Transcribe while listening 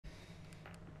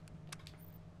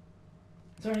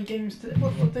Is there any games today?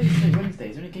 What day is today? Wednesday.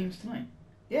 Is there any games tonight?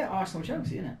 Yeah, Arsenal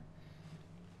Chelsea, isn't it?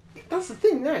 That's the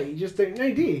thing now, you just don't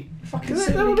know, do you? Fucking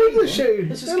They're so all many over the games, show. man.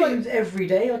 There's just They're games every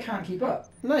day. I can't keep up.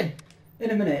 No.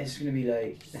 In a minute, it's going to be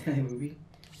like. It will be.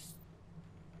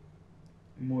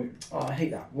 Oh, I hate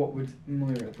that. What would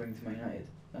Moira bring to Man United?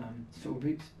 Phil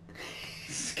Boots.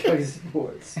 Sky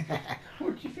Sports.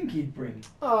 What do you think he'd bring?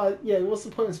 Yeah, what's the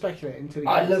point of speculating until he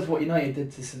I goes? love what United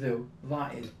did to Seville.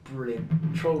 That is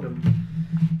brilliant. Trolled them.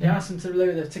 They asked them to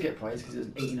lower their ticket price because it was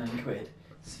 89 quid.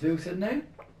 Seville said no.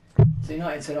 So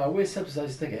United said, we'll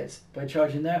subsidise tickets by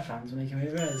charging their fans when they come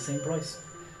over at the same price.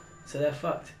 So they're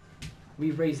fucked.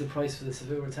 We've raised the price for the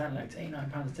Seville return leg to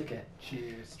 £89 a ticket.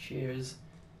 Cheers. Cheers.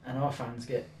 And our fans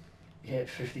get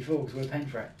 54 because we're paying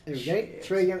for it. Here we go.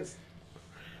 3 against.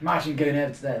 Imagine going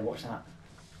over to there and watch that.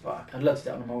 Fuck, I'd love to do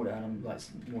it on a Mulder and I'm like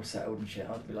more settled and shit.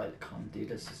 I'd be like, come on, dude,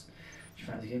 let's just. Do you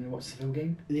fancy going and watch the Seville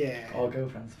game? Yeah. Our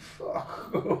girlfriends.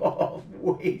 Fuck off,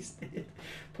 wasted.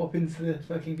 Pop into the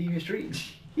fucking Beaver Street.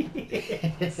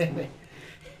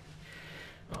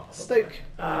 Stoke.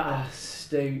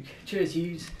 Stoke. Cheers,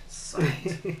 Hughes.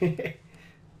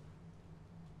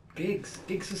 Gigs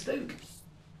for Stoke.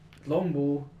 Long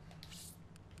ball.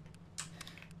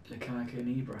 Lukaku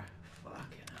and Ibra.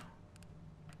 Fucking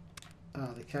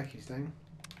hell. The Kaku's down.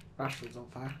 Rashford's on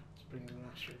fire. Let's bring in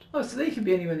Rashford. Oh, so they can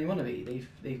be anywhere they want to be.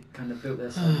 They've kind of built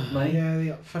their side with money. Yeah, they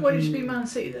got fucking. Why don't you just be Man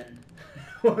City then?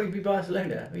 Why don't you be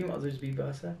Barcelona? You might as well just be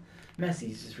Barca.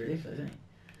 Messi's just ridiculous, isn't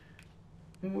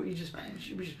he? What you just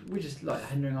we're just like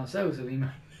hindering ourselves with him.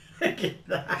 Look at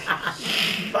that.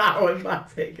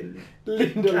 Matic and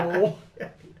Lindelof.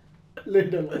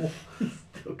 Lindelof.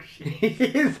 Dog shit.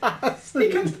 His ass.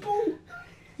 Here comes the ball.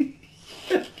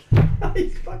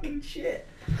 He's fucking shit.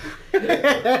 He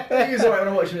was alright when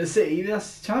I watched him at City.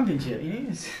 That's Championship, you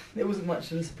know. There wasn't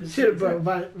much of this. Should have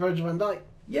brought Virgil van Dijk.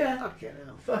 Yeah.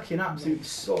 Fucking absolute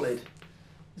solid.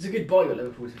 It's a good buy with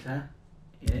Liverpool, to be fair.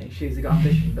 You know, it shows they got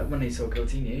ambition, but when they saw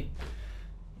Coutinho,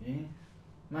 yeah.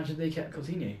 Imagine if they kept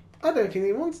Coutinho. I don't think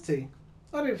they wanted to.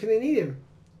 I don't think they need him.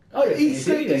 Oh, yeah,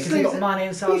 because they got Mane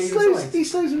and Salah he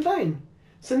slows them down.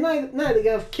 So now they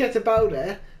have Keita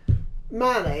Balde,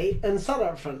 Mane and Salah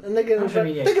up front, and they're going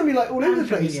to be like all over the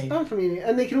place. And Firmino,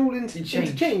 and they can all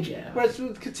interchange. Yeah. Whereas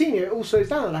with Coutinho, it all slows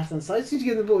down on the left hand side. As soon as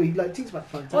you get the ball, he like thinks about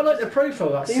 5 times. I like the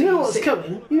profile. That you know what's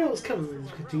coming. You know what's coming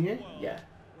with Coutinho. Yeah.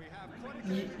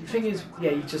 The thing is,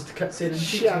 yeah, you just cuts in and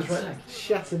shoots his right leg.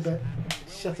 Shut a bit.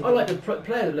 I like the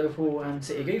player that Liverpool and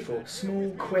City go for.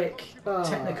 Small, quick,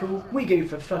 technical. We go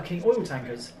for fucking oil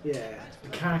tankers. Yeah.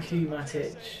 Lukaku,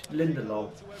 Matic,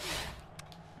 Lindelof.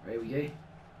 There we go.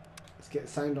 Let's get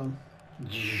the sound on.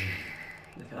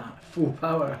 Look at that. Full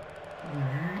power.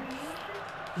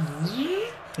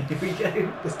 Here we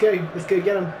go. Let's go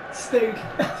get him. Stoke.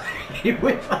 You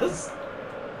with us?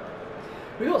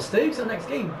 We got Stoke's our next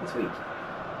game this week.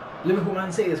 Liverpool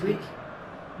Man City this week.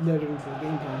 Load him for the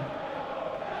game plan.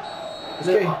 I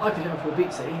think Liverpool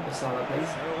beat City if Salah plays.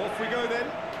 So off we go then.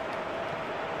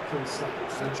 So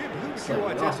Jim, who would you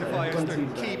identify as the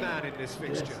key man in this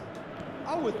fixture?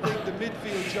 I would think the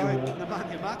midfield giant,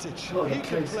 Nemanja Matic. He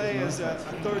can play as a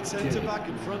third centre-back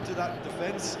in front of that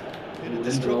defence in a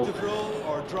destructive role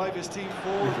or drive his team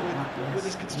forward with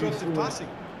his constructive passing.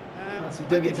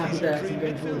 Don't get tackled there, so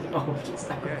going forward.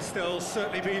 Yeah, still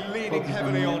certainly be leaning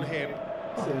heavily on him.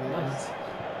 Nice.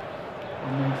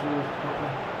 I'm going forward proper.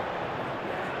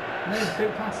 No,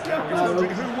 don't pass. He's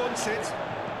wondering who wants it.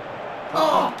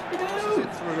 Passes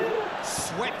it through.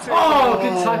 Swept it. Oh,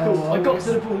 good tackle. I got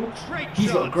to the ball. Great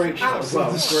He's got a great shot as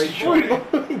well. Great shot.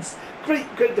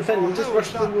 Great defending. Just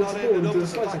rushed towards the ball and do a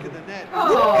slide tackle.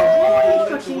 Oh,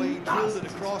 the way he killed it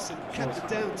across and kept it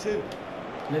down too.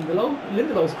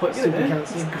 Lindelof's quite good, isn't it?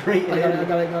 He's great. I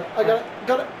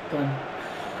got it. Go on.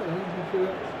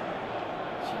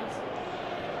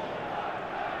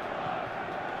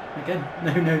 Again.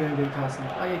 No, big passing.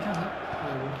 Oh, yeah, you can.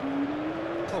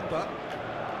 Pogba.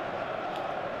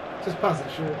 Just pass it,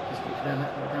 sure. Just keep it down.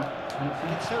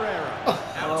 It's Herrera.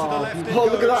 Out to the left. Oh,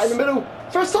 look at that in the middle.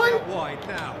 First time. Out wide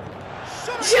now.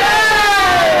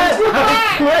 Yes! We're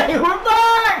back!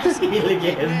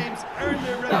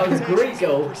 That was a great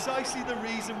goal. Precisely the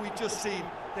reason we've just seen.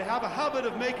 They have a habit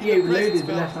of making a presence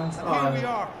the left hand side. Here we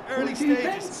are, early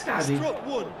stages. Struck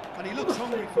one, and he looks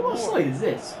hungry for more. What side is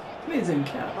this?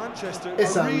 Manchester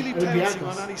are really pouncing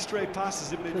on any stray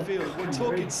passes in midfield. We're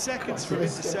talking seconds from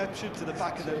interception to the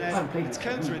back of the net. It's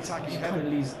counter-attacking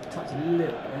heavy.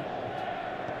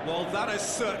 Well, that has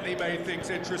certainly made things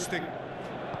interesting.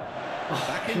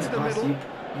 Back into the middle.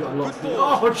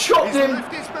 Oh, chopped him!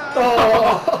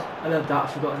 Oh, I love that.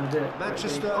 I've forgotten to do it.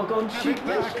 Manchester have it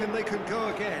back and they can go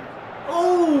again.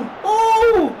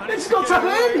 Oh! It's got to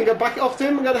happen. You got to back it off to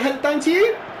him. I'm going to head it down to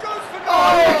you. Oh,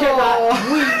 look at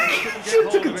that! Weak! She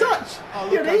took a touch.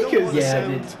 You're acres. Yeah, I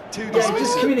did. Yeah,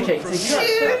 just communicate.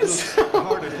 Cheers!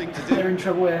 They're in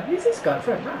trouble here. Who's this guy?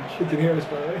 Fred Rash. You can hear us,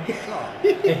 by the way.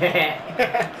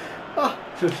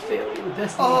 Fulfill the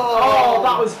destiny. Oh,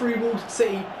 that was free ball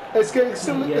City. It's good. It's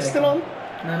still on.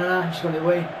 No. She's gone the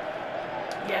way.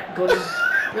 Yeah, got him.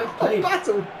 Good play.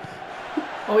 Battle.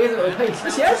 Oh, he hasn't got the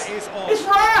pace. Yes, it's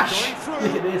Rash.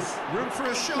 Look at this. Room for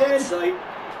a shot. Yeah, inside.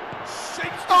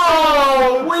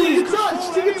 Oh, take a touch.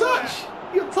 Take a touch.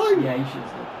 You got time. Yeah, you should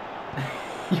have.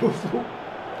 Your fault.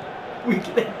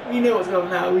 We know what's going on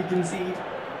now. We concede.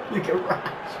 Look at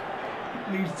Rash.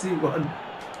 Lose 2-1.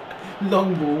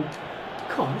 Long ball.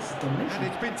 God, this is domination.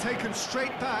 And it's been taken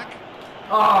straight back.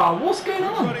 What's going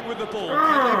on? Running with the ball.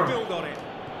 Can they build on it?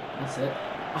 That's it.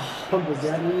 Pump was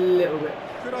A little bit.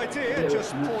 Good idea,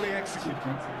 just poorly executed.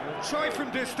 Try from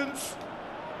distance.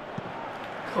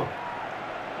 Cool.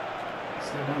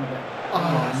 Slow down a bit.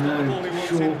 that's not the ball he no.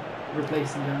 wanted. Shaw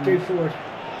replacing down. Go forward.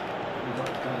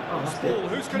 That's ball.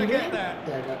 Who's going to get there?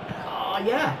 There you go. Oh,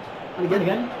 yeah. And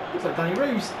again. Looks like Danny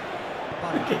Rose.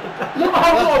 Look,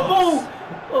 what a ball!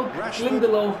 Oh, Rashford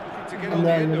Lindelof. looking to get on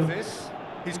the end of this.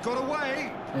 He's got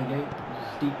away. There you go.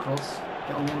 Deep cross.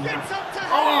 Get on the end of Gets that. up to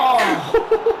Oh!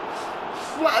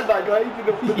 Flattened that guy.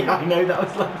 Yeah, I know. That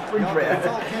was like a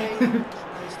refrigerator.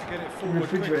 Needs to get it forward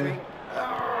quickly.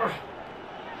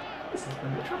 This is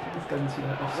when the traffic is going to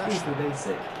off speed for day 6.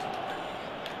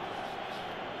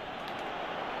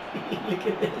 Look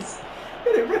at this.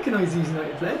 They don't recognise these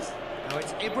United players. Now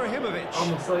it's Ibrahimovic. On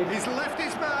the side. He's left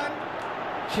his man.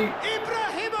 Shoot.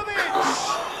 Ibrahimovic!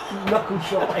 Knuckle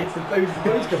shot. I suppose the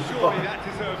goal's come to Surely that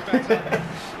deserved better.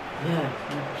 Yeah.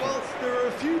 Well, there are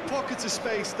a few pockets of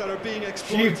space that are being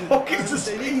exploited. Few pockets of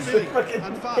and they need space, filling fucking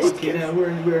and fast. You know, we're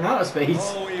in outer space.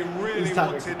 Oh, he really He's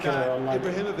wanted killer that. on like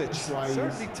Ibrahimovic slides.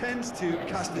 certainly tends to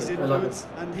cast his good. I like influence,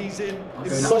 and he's in I'll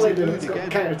his go Solid mood and it's got again. There's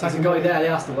a counter-attacking. guy there, they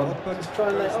asked the one. Just try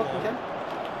and let it off again.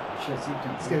 Shit, you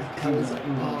Let's can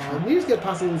go. He was going to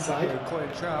pass it inside. Quite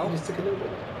He Trout. just took a little bit.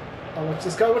 Oh, watch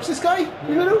this guy. Watch this guy.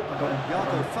 You know? I got him.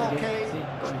 Jago Got Falke him.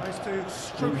 tries to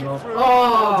stroke it Lindelof. through.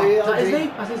 Oh, dear, is that his dear.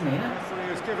 name? That's his name, isn't it? Referee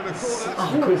has given a Oh,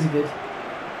 corner. of course he did.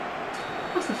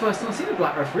 That's the first time I've seen a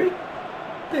black referee.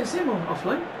 Didn't see him on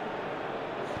offline.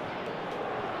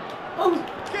 Oh,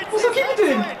 what's that keeper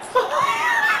doing?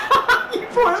 You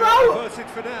brought him out! Averted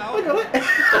for now. I got it. I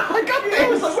got I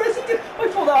was it. like, where's he doing? I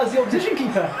thought that was the opposition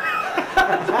keeper.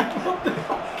 What the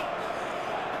fuck?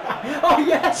 Oh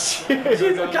yes!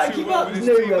 Jeez, I can't keep up. There's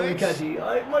no way we catch you.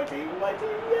 My team, yeah,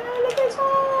 look at this.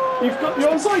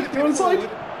 You're onside. You're onside.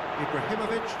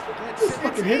 Ibrahimovic gets Just it.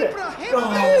 fucking It's hit it. Ibrahimovic.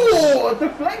 Oh, a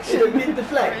deflection. Mid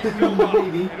deflect.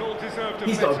 Baby. It all deserved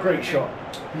He's got a great shot.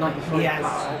 95. Yes.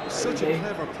 Wow. Such a Okay.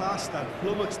 clever pass that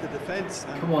flummoxed the defence.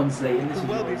 and Come on, Slayton. This could is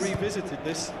well be yours. revisited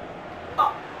this.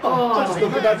 Oh, That's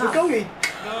not bad for goalie.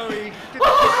 No, he didn't complete it.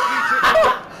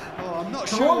 Oh, I'm not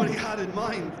Come sure on. what he had in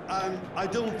mind, and I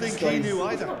don't think he Slice. knew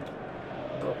either. Got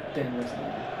Dan Wilson.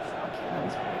 Fuck, that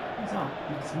was great. He's on.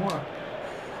 Need some more.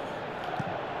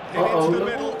 Hit into the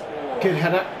middle. Good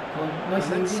header. Come on, nice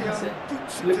and easy. That's it.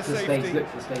 Boots Look to for space. safety. Look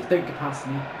for space. Don't get past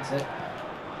me. That's it.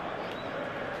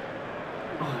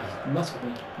 Oh, he must be.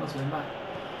 Must have been back.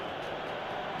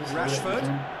 Just have a look if Rashford. you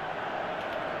can.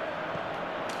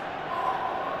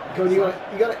 Go on, you got it.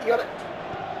 You got it. You got it.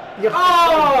 You got Oh!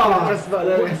 Just about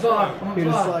What there. the fuck? I'm on Here's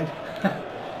the fire. slide.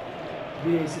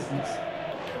 VA assistance.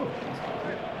 Oh, that's quite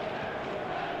good.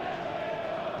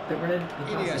 Don't run in. You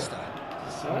pass it. Iniesta.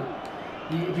 Alright.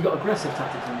 Have you got aggressive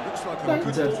tactics in? Looks like No, a good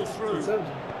deserved ball it. through. So,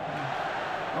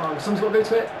 Oh, someone's got to go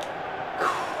to it.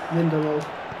 Lindelof.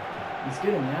 He's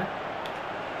good in there.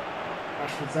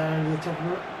 Rashford's down in the top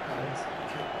of it.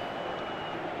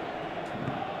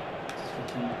 Just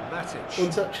fucking- Matic. One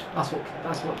touch. That's what.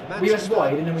 We went Manchester.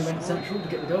 wide and then we went central to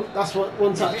get the goal. That's what.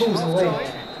 One touch. Half Pulls away.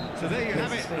 time. So there you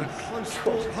have it. A close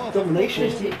fought half of Domination.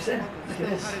 football. 58%. Look at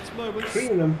Had this. its moments,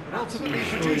 Creaming them. but ultimately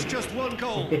produced just one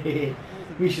goal.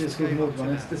 We should have scored more, to be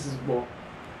honest. This is what.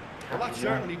 Well, that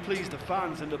certainly pleased the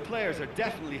fans, and the players are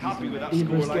definitely happy with that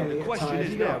Ibra's scoreline. getting The it question tired. is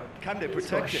He's now, got- can they He's got a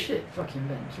protect it? shit fucking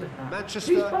bench. Look at that. Who's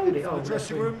Manchester, bowled it? the Oh,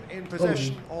 dressing referee. room in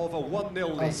possession of a 1-0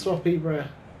 I'll lead. swap Ibra.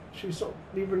 Should we swap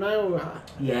Ibra now or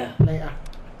Yeah. later?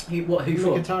 Who for?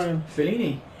 Mkhitaryan.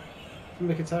 Fellini.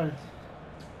 Mkhitaryan.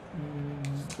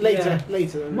 Later. Yeah.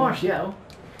 Later. Then. Martial.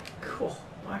 Cool.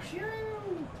 Martial.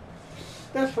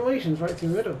 There's formations right through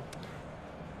the middle.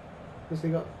 Because they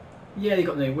got. Yeah, they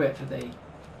got no width, have they?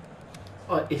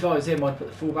 If I was him, I'd put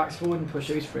the full-backs forward and push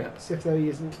those three up. See if they're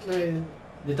using. No,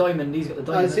 The diamond, he's got the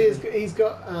diamond. see, he's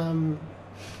got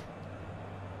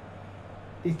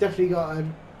He's definitely got a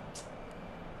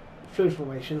fluid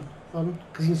formation on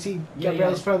because you can see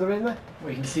Gabriel's further in there. Well,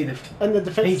 you can see the and the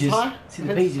defence pages. is higher. See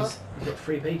the pages. You've got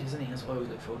 3 pages, isn't he? That's what I always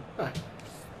look for. Right.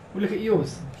 Well, look at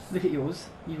yours. Look at yours.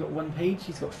 You've got 1 page.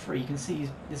 He's got 3. You can see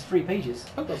there's 3 pages.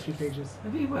 I've got 3 pages.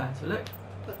 Have you? Where? So look.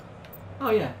 Oh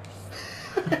yeah.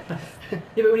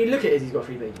 Yeah, but when you look at it, he's got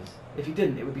 3 pages. If he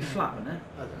didn't, it would be flat, wouldn't it?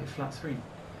 I don't know. A flat screen.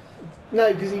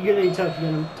 No, because you're going to type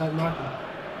again type marking.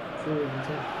 So you can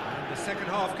tell. The second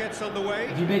half gets underway.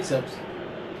 Have you made subs?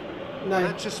 No,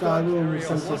 Manchester I will carry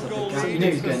on send 1 goal You lead know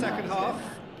in he's the going second now, half.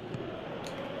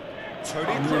 Tony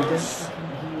Oh, no, Kroos.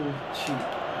 he will shoot.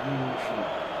 He will shoot.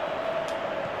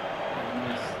 Oh,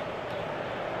 nice.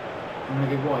 I'm going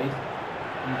to go wide.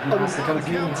 He has to come to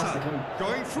me. He has to come.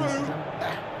 Going He has to through.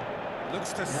 come.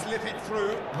 Looks to slip it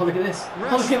through. Oh, look at this.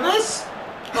 Oh, look at this.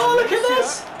 Rashford. Oh, look at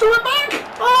this. Throw it back.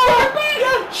 Oh,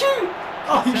 yeah, shoot.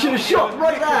 Oh, you should have shot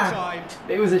right there.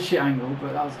 It was a shit angle,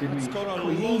 but that was a good It's move. gone a Oh,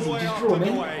 long easy. way Just up draw him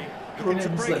and in. away. Draw him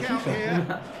Looking in. to It's like break out here.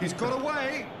 FIFA. He's got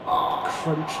away. Oh,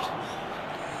 crunched.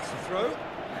 It's a throw.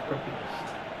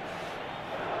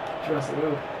 Jurassic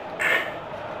World.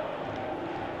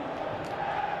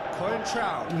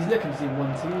 Coentrao. He's looking to do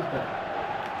 1-2, but.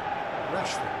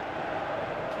 Rashford.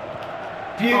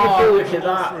 Beautiful. Oh, look at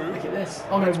that. Through. Look at this.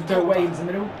 Oh no, go away into the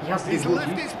middle. He has to He's go towards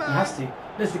left you. his He man. has to.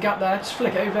 There's the gap there. Just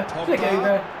flick it over. Pogba. Flick it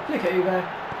over. Flick it over.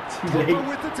 Too Pogba late.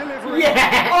 with the delivery.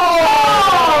 Yeah!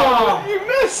 Oh! You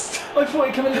missed! I thought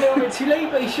he'd come a little bit too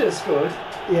late, but he should have scored.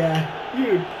 Yeah,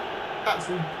 you.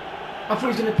 Absolutely. I thought he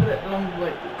was going to put it along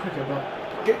like quicker, but.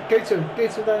 Go to him. Go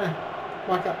to him down there.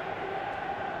 Mark up.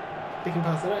 He can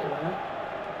pass it out right now.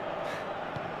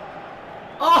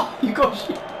 Oh! You got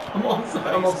shit. I'm offside.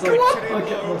 I'm offside. Go on.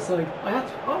 Okay, I'm offside. I had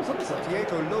to. Oh, I was on the side.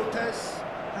 Diego Lopez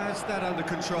has that under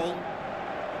control.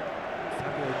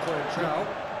 Fabio Coentrao.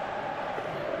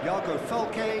 Iago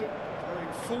Falque going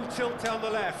full tilt down the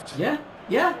left. Yeah?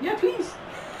 Yeah? Yeah, please.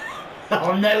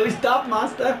 Oh no, it's Dub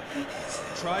Master.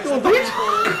 Tries Go on, a bitch.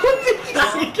 ball.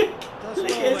 Does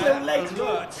Look his little well legs there,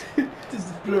 alert.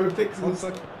 Just blur pixels.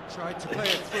 Pogba tried to play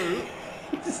it through.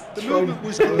 Just The trying- movement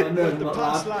was Oh, good, no, but the not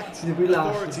pass laugh. lacked If we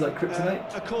laugh, it's authority. like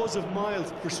kryptonite. A cause of mild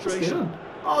What's going frustration. on?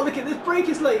 Oh, look at this break.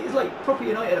 It's like proper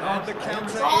United. And the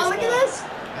counter Oh, is look at on. this.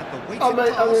 And the waiting Oh,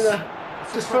 mate, I'm in pass. there.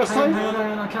 Just first Hang on, time.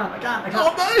 hang on, I can't.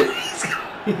 Oh, no!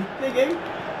 There you go.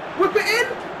 Whip it in!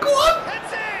 Go on!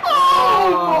 That's it!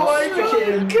 Oh, my look at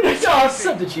him. God! Oh,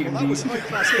 substitute Well, him, that was dude.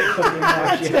 high-class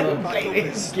Fucking goal. hell, Back on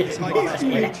this. Get It's him high-class off. goal.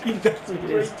 He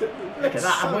definitely is. Look at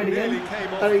that, So avoid nearly again.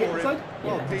 came off Oh, he for gets him. inside?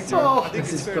 Well, Yeah. Peter, Oh, I think this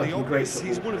it's is fairly fucking great obvious.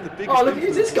 He's football. one of the biggest. Oh, look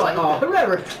who's this guy. Oh,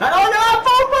 influences Herrera. Oh no,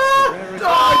 Pogba! Herrera.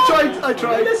 Oh, I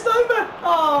tried. Missed over.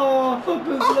 Oh,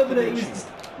 Pogba's loving it. He's just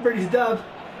ready to dab.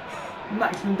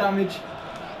 Maximum damage.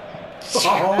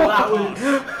 Oh, that was.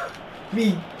 If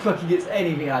he fucking gets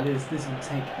anything out of this will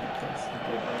take me.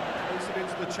 Close it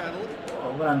into the channel. Oh,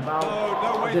 well done, Val.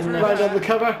 Oh, no way didn't through know. Right on the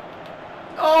cover.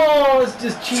 Oh, it's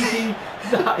just cheating.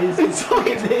 That is. Look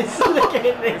at this. Look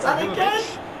at this. And again.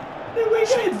 The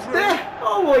wicked. There!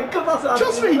 Oh my god, that's out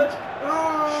Trust me.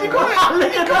 Oh, You got it!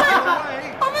 Look at that.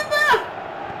 away. I'm in there!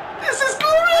 This is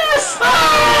glorious!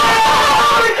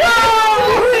 Oh,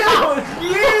 that was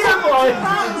beautiful.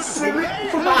 Absolutely!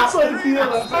 From outside of the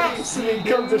other.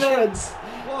 Absolutely come to shreds.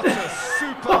 What a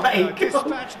super Oh my header, God.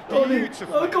 dispatched Oh,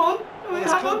 beautifully. oh, go on. Well, Wait,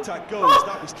 as hang on. contact goes,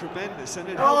 that was tremendous, and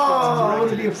it Oh, helped I him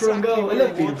wanna be a front goal. I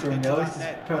love being a front goal. This is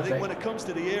I perfect. think when it comes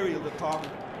to the aerial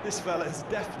department, this fella is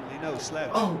definitely no slouch.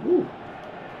 Oh, ooh.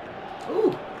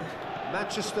 Ooh.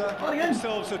 Manchester Oh, again.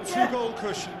 themselves a Yeah. two-goal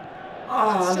cushion. Oh,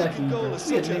 That unlucky. second goal has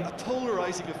Look such at a me.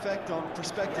 polarising effect on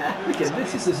prospective Yeah, moves. look at I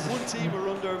this, mean, this is one team are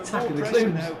under more attacking the pressure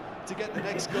clues. now to get the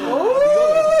next goal, Oh! and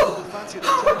the others will fancy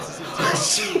their chances in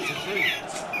 2-3.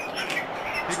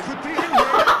 It could be in here.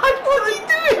 What are you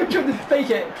doing? I'm trying to fake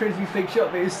it, trying to do a fake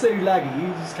shot, but it's so laggy, you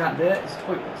just can't do it. It's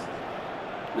pointless.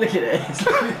 Look at this.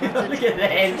 Look at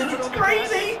this. This is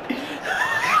crazy.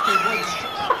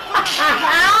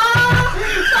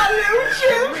 That little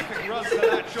chip. Terrific run to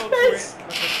that shot Yes. but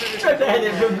the finish Try to head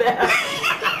it is from there.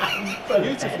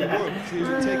 beautifully worked to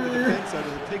take the defence out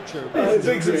of the picture. it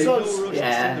makes There's it no sense. rush to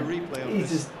Yeah, send the replay on he's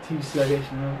this. just too sluggish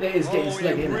now. It is getting Oh, sluggy, you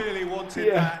isn't it? really wanted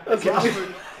Yeah, that. that's what I-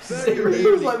 Rashford very It feels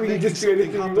nearly like we can making just do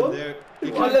anything something we happen want. there. You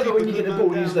I can't love it keep when a you get good the man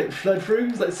ball, you just down. like flood through.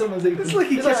 It's like someone's open. It's like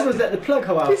he it's like can't- someone's let the plug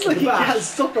go out. It's like the he bath. can't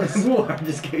stop us. And water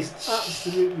just goes.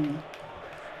 Absolutely.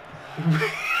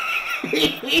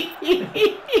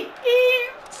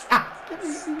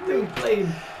 Still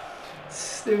playing.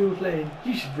 Still playing.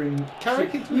 You should bring.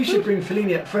 Carrick into You the should field? bring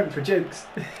Fellini up front for jokes.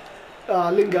 Ah,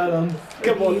 Lingard on.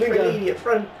 Come on, Lingard. Fellini up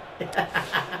front.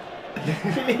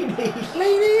 Fellini.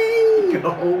 Lady!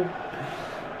 Goal.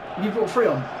 You brought 3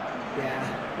 on.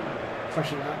 Yeah.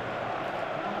 Freshen that.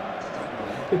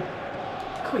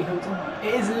 Quick, hold on.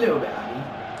 It is a little bit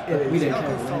heavy. We don't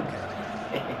care.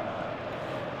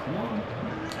 Come on.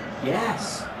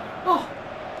 Yes. Oh,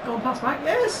 go on, pass back.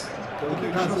 Yes.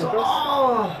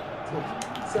 Oh.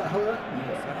 Is that Hoyer?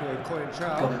 Yeah.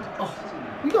 Got it. Oh.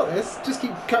 We got this. Just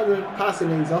keep cutting the passing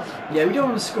lanes off. Yeah, we don't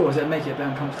want to score, so it'll make it a bit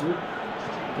uncomfortable.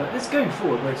 But let's go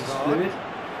forward where it's just fluid.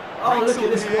 Oh, look at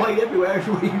this wide everywhere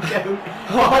you go.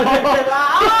 Oh, look at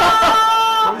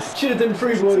that! Should have done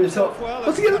through ball at the top.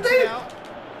 What's he going to do?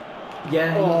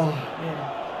 Yeah, Oh.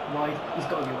 yeah. Wide. He's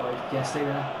got to go wide. Yeah, stay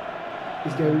there.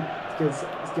 He's going.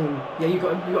 Yeah, you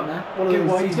got him there. One of Go those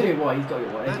wide. He's going to go wide. He's got to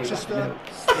go wide. Manchester.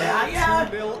 Yeah.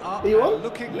 2-0 up. Are you on?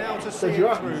 Looking now to see So you're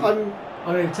it up. through. I'm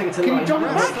going to take it to the Can line. you jump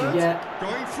back? Yeah.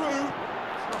 Going through.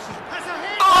 Has a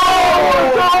hit.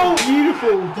 Oh,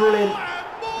 beautiful, brilliant.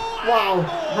 Wow,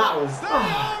 that was.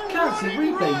 Can't see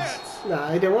replays. Nah,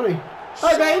 I don't want to.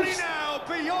 Hi, babes. Now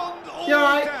beyond all You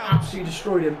alright? doubt. Absolutely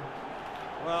destroyed him.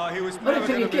 Well, he was I don't never think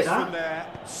going you to get miss that. from there.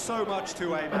 So much to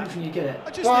aim I don't at. think you get it. I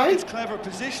just Why? think it's clever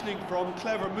positioning from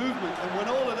clever movement, and when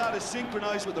all of that is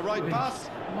synchronised with the right pass,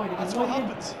 Wide, that's wide what in.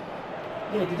 happens.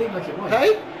 Yeah, they didn't like it wide.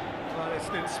 Hey? Well, it's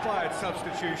an inspired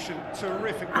substitution.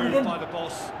 Terrific And move again. by the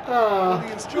boss. Well, the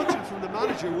Ah, instruction from the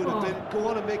manager would have been, go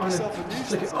on and make yourself a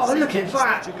nuisance. Oh, look at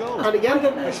that. A goal. and again.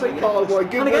 Oh my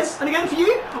goodness. And again for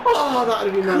you. Oh, that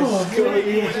would have been nice. God, God,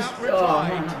 yeah. Without just- reply.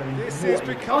 oh, man, that'd been This is what?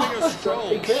 becoming a He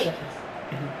stroll. cleared it.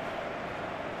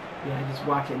 Yeah, just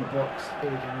whack it in the box.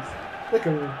 Here he goes. Look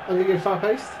at him. I'm going to go far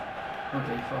post.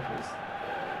 Okay, far please.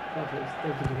 Far post.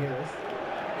 Don't think you can hear this.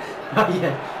 Oh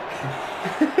yeah.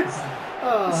 It's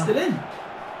Ah, still in.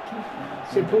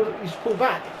 so you should pull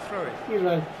back. Throw it. You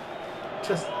know,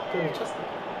 trust it.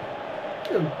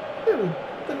 Look at him.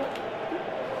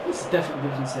 This is definitely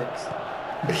Division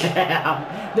 6.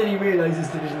 Yeah. Then he realises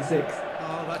Division 6.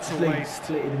 Oh, that's a Flicked waste.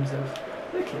 himself.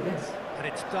 Look at this. And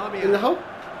it's In the Damian. hole?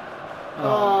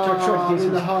 Oh, Oh,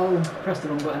 in the hole. Press the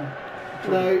wrong button.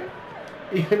 No.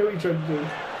 You know what you're trying to do.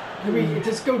 I mean,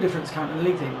 does goal difference count in the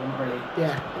league table? Not really.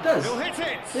 Yeah. It does. He'll hit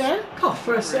it. Yeah? Oh,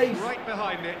 first save. Right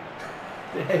behind it.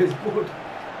 Yeah, it was bored.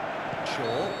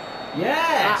 Shaw.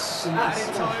 Yes! And That's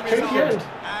in time is Pretty up. good.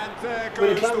 And there With a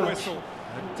goes the climax. whistle.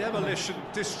 A demolition,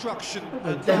 destruction,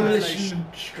 and demolition, annihilation.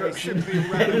 destruction. They simply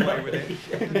ran away with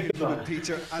it.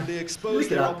 Peter, and they exposed Look at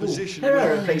their that ball. opposition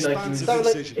Herrera with played like he expansive was-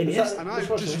 incision. in his- And Which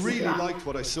I was just this? really Look at that. liked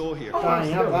what I saw here. Oh, Fine,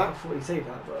 that's have good. that. I thought he saved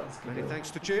that, but that's good. Many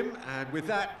thanks to Jim, and with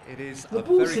that, it is The a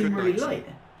ball very seemed good really night. light.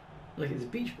 Like it's a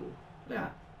beach ball. Look at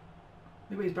that.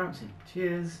 Look where he's bouncing.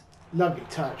 Cheers. Lovely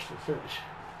touch for the finish.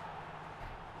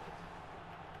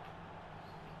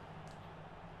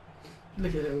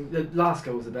 Look at the last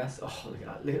goal was the best. Oh, look at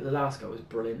that. Look at the last goal was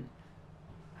brilliant.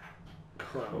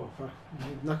 Oh,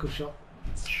 knuckle shot.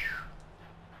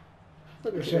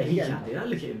 Look Look at at that that. He again. can't do that.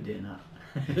 Look at him doing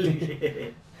that. Look at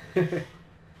it.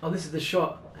 Oh, this is the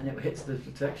shot, and it hits the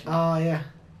protection. Oh, yeah.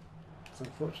 It's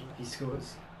unfortunate. He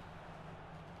scores.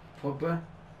 Pogba.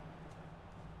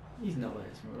 He's not like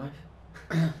this in real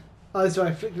life. Oh, that's why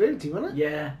I flicked it over to you, wasn't it?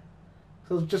 Yeah.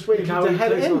 So I was just waiting Look for how you to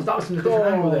head it close it in. was. That was from a different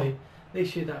Oh. angle, though. They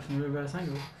shoot that from a reverse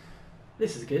angle.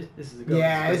 This is good. This is a goal.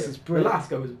 Yeah, this is brilliant. The last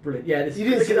goal was brilliant. Yeah, this You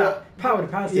didn't look see at that. power to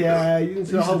pass. Yeah, you didn't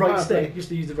see the use the whole right power stick. play. Just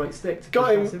to use the right stick to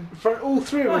Got pass him for all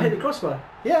three Oh, I of hit them. the crossbar.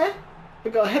 Yeah, I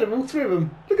got ahead of all three of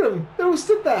them. Look at them. They all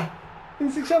stood there in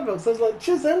the 6 yard box. I was like,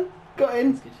 cheers then. Got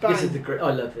in. Bang. This is the great.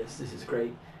 I love this. This is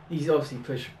great. He's obviously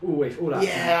pushed all the way for all that.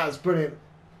 Yeah, that was brilliant.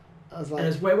 I was And like,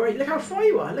 it's where look how far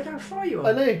you are. Look how far you are.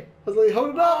 I know. I was like,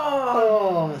 hold it up.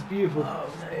 Oh, that's beautiful. Oh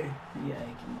no. Yeah.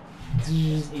 Come on.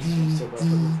 He's so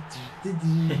well.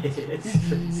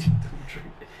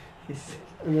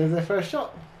 And there's their first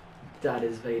shot. That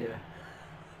is Vader.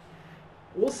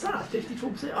 What's that?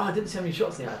 54%? Oh, I didn't see how many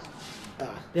shots they had.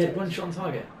 Ah, They had one shot on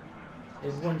target. They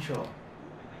had one shot.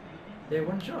 They had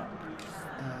one shot.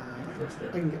 What's I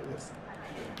that? can get this.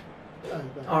 Oh,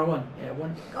 but R1. Yeah,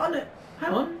 one. Oh no.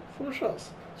 Hang on. 4 shots.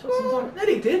 Shots on target. No,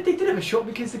 they did. They did have a shot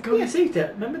because the goalie saved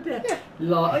it. Remember that?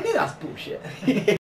 Yeah. I knew that's bullshit.